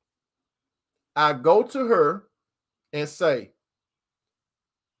 I go to her and say,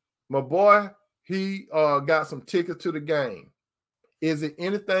 my boy, he got some tickets to the game. Is it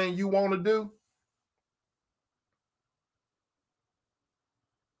anything you want to do?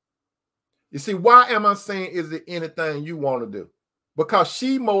 You see, why am I saying, is it anything you want to do? Because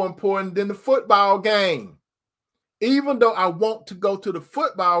she's more important than the football game. Even though I want to go to the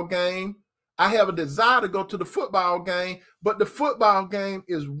football game, I have a desire to go to the football game, but the football game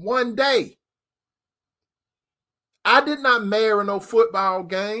is one day. I did not marry no football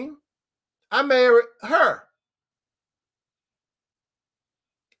game. I married her.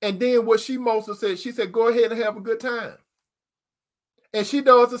 And then what she mostly said, she said, go ahead and have a good time. And she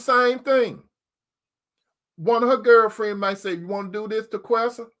does the same thing. One of her girlfriends might say, you want to do this to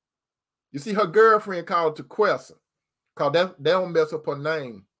Quessa? You see, her girlfriend called to Quessa. Because they don't mess up her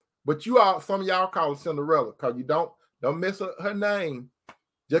name. But some of y'all call her Cinderella. Because you don't mess up her name.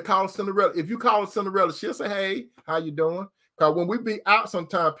 Just call her Cinderella. If you call her Cinderella, she'll say, hey, how you doing? Because when we be out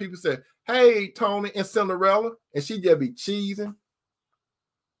sometimes, people say, hey, Tony and Cinderella. And she just be cheesing.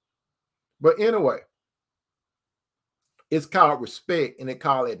 But anyway, it's called respect and it's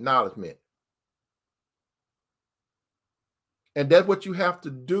called acknowledgement. And that's what you have to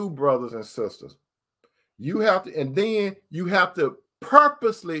do, brothers and sisters. You have to, and then you have to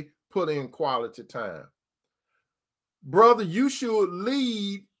purposely put in quality time. Brother, you should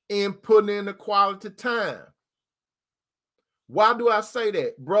lead in putting in the quality time. Why do I say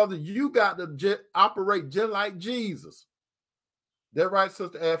that? Brother, you got to operate just like Jesus. That right,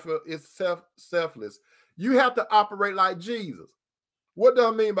 Sister Afra? It's selfless. You have to operate like Jesus. What do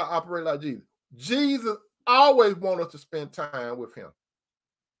I mean by operate like Jesus? Jesus always wants us to spend time with him.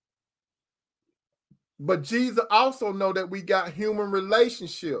 But Jesus also know that we got human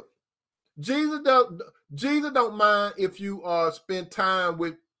relationship. Jesus don't mind if you spend time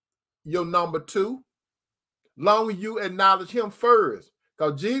with your number two, long as you acknowledge him first.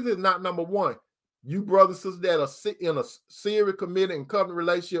 Because Jesus is not number one. You brothers and sisters that are in a serious, committed, and covenant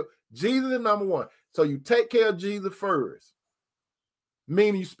relationship, Jesus is number one. So you take care of Jesus first.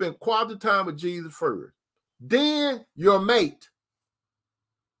 Meaning you spend quality time with Jesus first. Then your mate.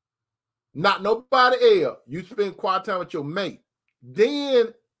 Not nobody else. You spend quality time with your mate.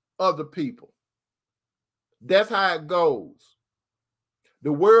 Then other people. That's how it goes.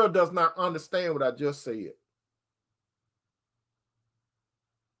 The world does not understand what I just said.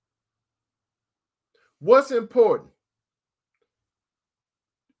 What's important?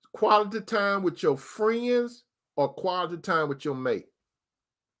 Quality time with your friends or quality time with your mate?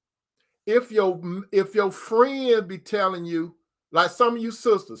 If your friend be telling you, like some of you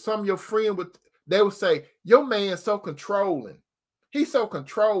sisters, some of your friends they would say, your man's so controlling. He's so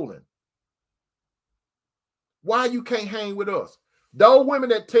controlling. Why you can't hang with us? Those women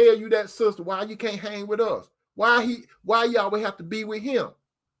that tell you that, sister, why you can't hang with us? Why you always have to be with him?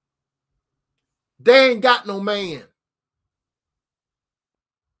 They ain't got no man.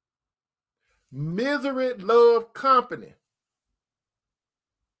 Misery love company.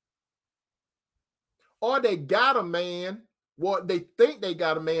 Or they got a man, well, they think they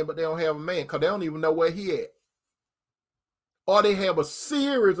got a man, but they don't have a man because they don't even know where he at. Or they have a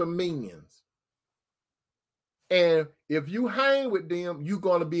series of minions. And if you hang with them, you're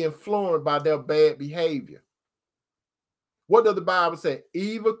going to be influenced by their bad behavior. What does the Bible say?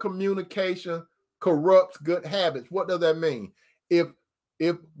 Evil communication corrupts good habits. What does that mean?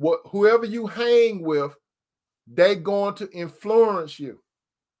 Whoever you hang with, they're going to influence you.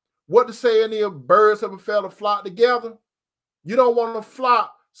 What to say in here, birds of a feather flock together? You don't want to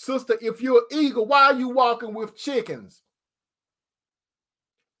flock Sister, if you're an eagle, why are you walking with chickens?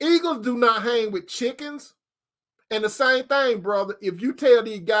 Eagles do not hang with chickens. And the same thing, brother, if you tell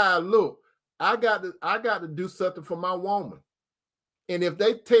these guys, look, I got to do something for my woman. And if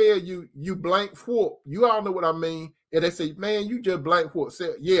they tell you, you blank whoop, you all know what I mean. And they say, man, you just blank whoop. Say,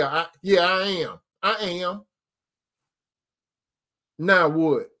 I am. I am. Now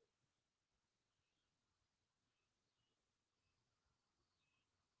what?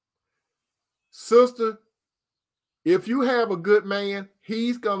 Sister, if you have a good man,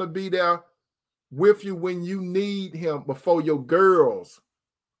 he's going to be there with you when you need him before your girls.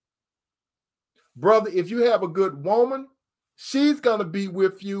 Brother, if you have a good woman, she's going to be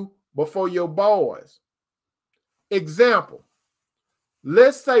with you before your boys. Example,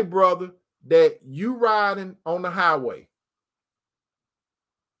 let's say, brother, that you riding on the highway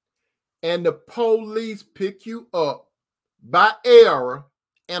and the police pick you up by error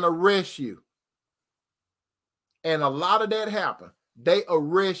and arrest you. And a lot of that happen. They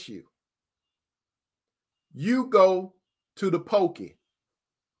arrest you. You go to the pokey.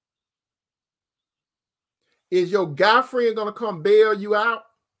 Is your guy friend going to come bail you out?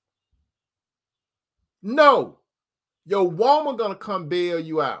 No. Your woman going to come bail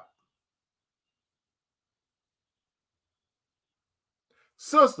you out.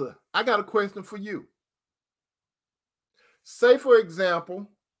 Sister, I got a question for you. Say, for example,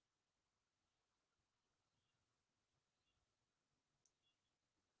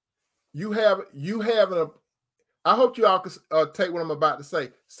 you have I hope you all can take what I'm about to say.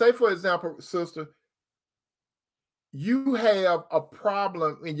 Say, for example, sister, you have a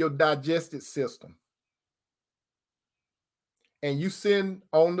problem in your digestive system. And you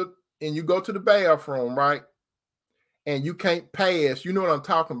and you go to the bathroom, right? And you can't pass. You know what I'm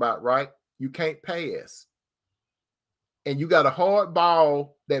talking about, right? You can't pass. And you got a hard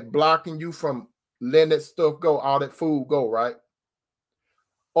ball that blocking you from letting that stuff go, all that food go, right?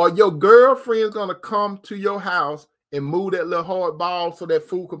 Or your girlfriend's going to come to your house and move that little hard ball so that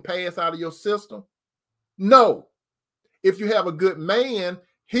food can pass out of your system? No. If you have a good man,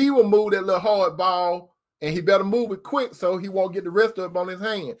 he will move that little hard ball, and he better move it quick so he won't get the rest of it on his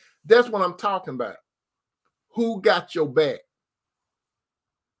hand. That's what I'm talking about. Who got your back?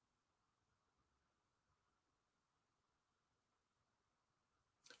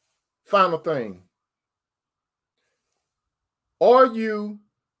 Final thing. Are you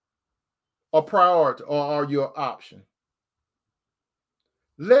a priority or are you an option?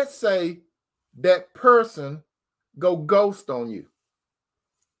 Let's say that person go ghost on you.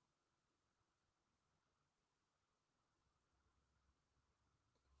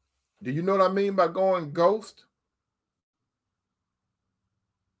 Do you know what I mean by going ghost?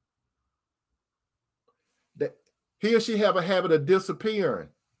 That he or she have a habit of disappearing.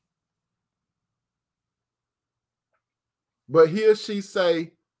 But he or she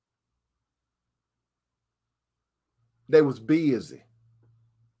say they was busy.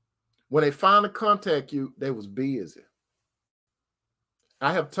 When they finally contact you, they was busy.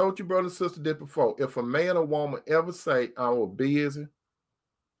 I have told you, brother and sister, this before. If a man or woman ever say, I was busy,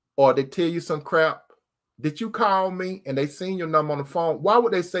 or they tell you some crap, did you call me? And they seen your number on the phone. Why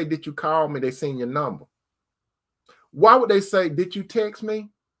would they say, did you call me? They seen your number. Why would they say, did you text me?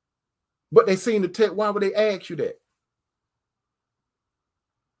 But they seen the text. Why would they ask you that?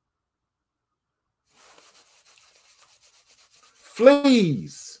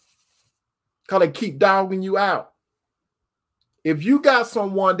 Fleas. Because they keep dogging you out. If you got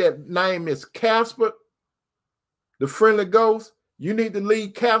someone that name is Casper, the friendly ghost, you need to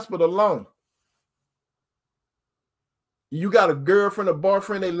leave Casper alone. You got a girlfriend or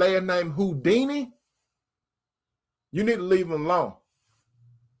boyfriend, they lay a name Houdini, you need to leave them alone.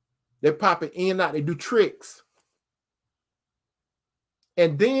 They pop it in and out, they do tricks.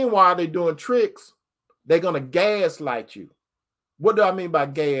 And then while they're doing tricks, they're going to gaslight you. What do I mean by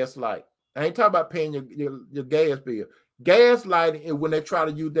gaslight? I ain't talking about paying your gas bill. Gaslighting is when they try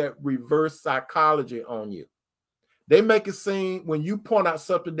to use that reverse psychology on you. They make it seem when you point out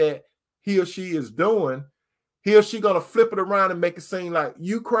something that he or she is doing, he or she going to flip it around and make it seem like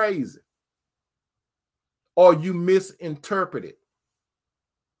you crazy or you misinterpret it.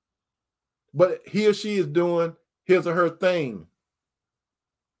 But he or she is doing his or her thing.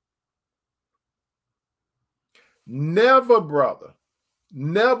 Never, brother,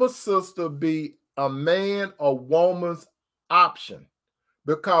 never, sister, be a man or woman's option,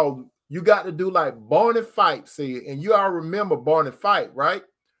 because you got to do like Barney Fife said, and you all remember Barney Fife, right?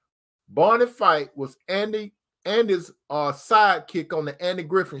 Barney Fife was Andy's sidekick on the Andy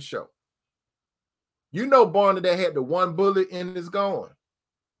Griffin Show. You know Barney that had the one bullet in his gun.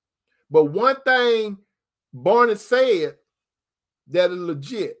 But one thing Barney said that is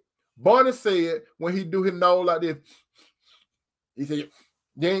legit. Barney said when he do his nose like this, he said,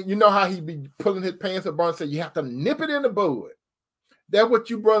 then you know how he be pulling his pants up. Barney said, you have to nip it in the bud. That's what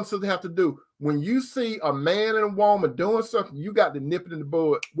you brothers and sisters have to do. When you see a man and a woman doing something, you got to nip it in the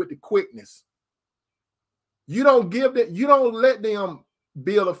bud with the quickness. You don't give them, you don't let them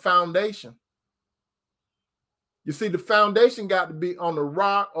build a foundation. You see, the foundation got to be on the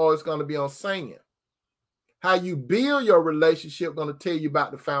rock or it's going to be on sand. How you build your relationship going to tell you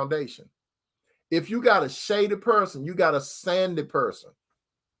about the foundation. If you got a shady person, you got a sandy person.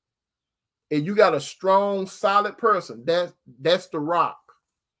 And you got a strong, solid person, that's the rock.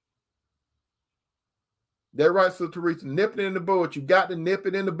 That's right, Sister Teresa. Nip it in the bud. You got to nip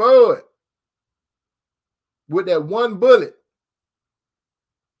it in the bud. With that one bullet.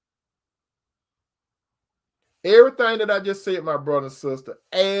 Everything that I just said, my brother and sister,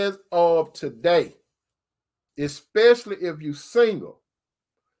 as of today, especially if you're single,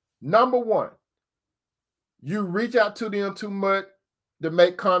 number one, you reach out to them too much to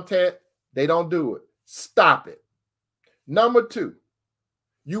make contact, they don't do it. Stop it. Number two,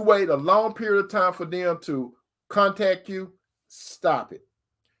 you wait a long period of time for them to contact you, stop it.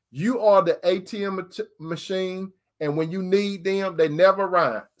 You are the ATM machine, and when you need them, they never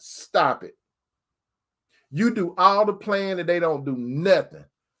arrive. Stop it. You do all the planning and they don't do nothing.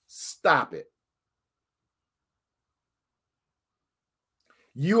 Stop it.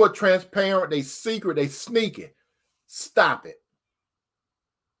 You are transparent, they secret, they sneaky. Stop it.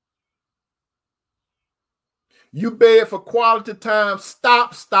 You beg for quality time.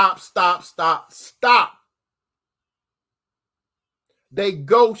 Stop, stop, stop, stop, stop. They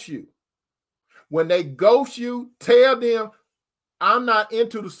ghost you. When they ghost you, tell them, I'm not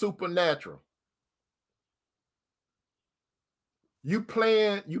into the supernatural. You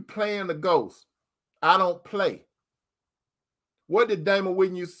playing the ghost. I don't play. What did Damon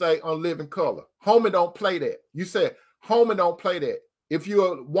Whitney say on Living Color? Homie don't play that. You said, homie don't play that. If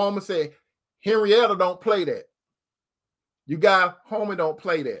you're a woman, say, Henrietta don't play that. You guys, homie don't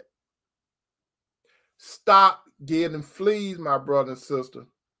play that. Stop getting fleas, my brother and sister.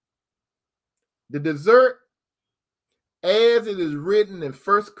 The dessert, as it is written in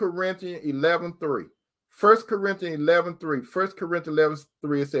 1 Corinthians 11:3. 1 Corinthians 11:3. 1 Corinthians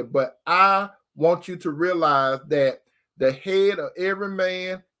 11:3, it said, but I want you to realize that the head of every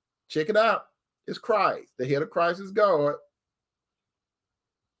man, check it out, is Christ. The head of Christ is God.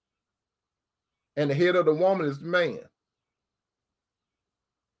 And the head of the woman is the man.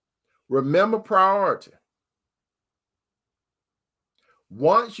 Remember priority.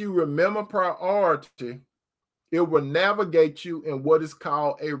 Once you remember priority, it will navigate you in what is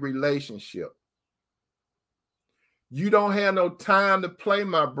called a relationship. You don't have no time to play,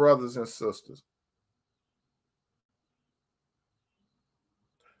 my brothers and sisters.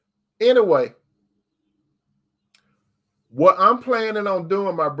 Anyway, what I'm planning on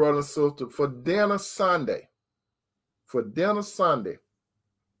doing, my brother and sister, for dinner Sunday,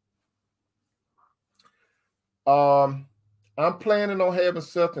 I'm planning on having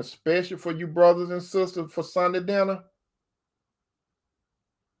something special for you brothers and sisters for Sunday dinner.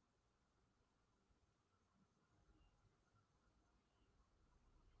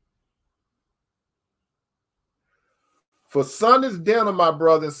 For Sunday's dinner, my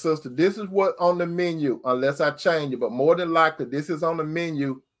brother and sister, this is what on the menu, unless I change it, but more than likely, this is on the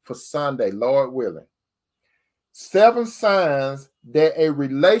menu for Sunday, Lord willing. 7 signs that a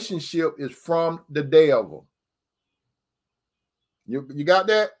relationship is from the devil. You got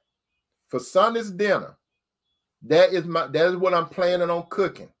that? For Sunday's dinner, that is what I'm planning on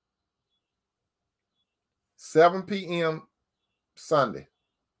cooking. 7 p.m. Sunday.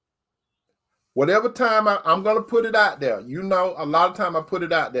 Whatever time I'm going to put it out there. You know, a lot of time I put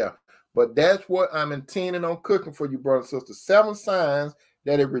it out there. But that's what I'm intending on cooking for you, brothers and sisters. 7 signs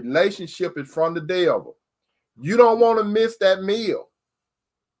that a relationship is from the devil. You don't want to miss that meal.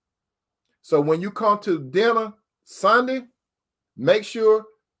 So when you come to dinner Sunday, make sure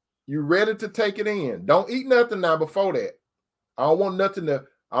you're ready to take it in. Don't eat nothing now before that. I don't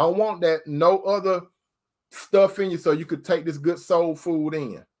want that no other stuff in you so you could take this good soul food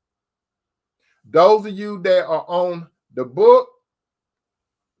in. Those of you that are on the book,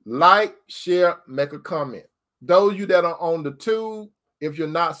 like, share, make a comment. Those of you that are on the tube, if you're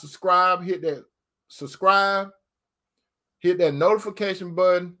not subscribed, hit that subscribe, hit that notification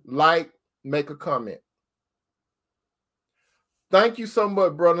button, like, make a comment. Thank you so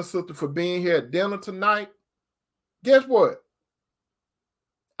much, brother and sister, for being here at dinner tonight. Guess what?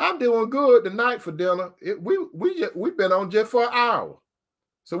 I'm doing good tonight for dinner. We've been on just for an hour.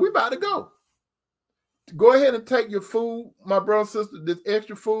 So we about to go. Go ahead and take your food, my brother, sister, this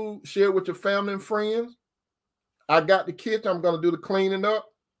extra food, share it with your family and friends. I got the kitchen. I'm going to do the cleaning up.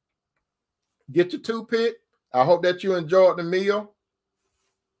 Get your toothpick. I hope that you enjoyed the meal.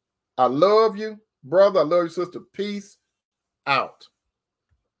 I love you, brother. I love you, sister. Peace out.